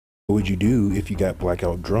What would you do if you got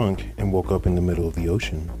blackout drunk and woke up in the middle of the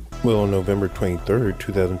ocean? Well, on November 23rd,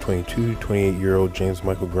 2022, 28-year-old James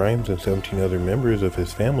Michael Grimes and 17 other members of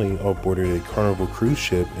his family all boarded a Carnival cruise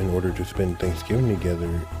ship in order to spend Thanksgiving together.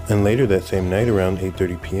 And later that same night around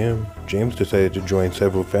 8:30 p.m., James decided to join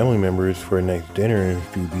several family members for a nice dinner and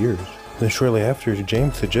a few beers. Then shortly after,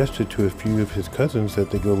 James suggested to a few of his cousins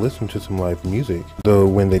that they go listen to some live music. Though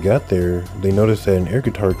when they got there, they noticed that an air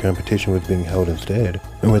guitar competition was being held instead.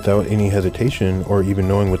 And without any hesitation or even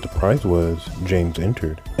knowing what the prize was, James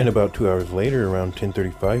entered. And about 2 hours later, around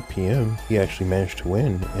 10:35 p.m., he actually managed to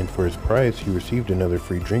win, and for his prize, he received another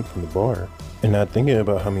free drink from the bar. And not thinking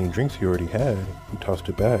about how many drinks he already had, he tossed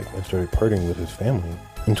it back and started partying with his family.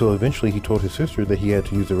 Until eventually he told his sister that he had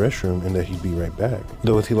to use the restroom and that he'd be right back.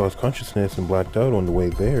 Though as he lost consciousness and blacked out on the way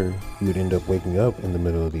there, he would end up waking up in the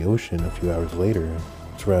middle of the ocean a few hours later,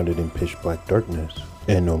 surrounded in pitch black darkness,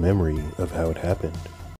 and no memory of how it happened.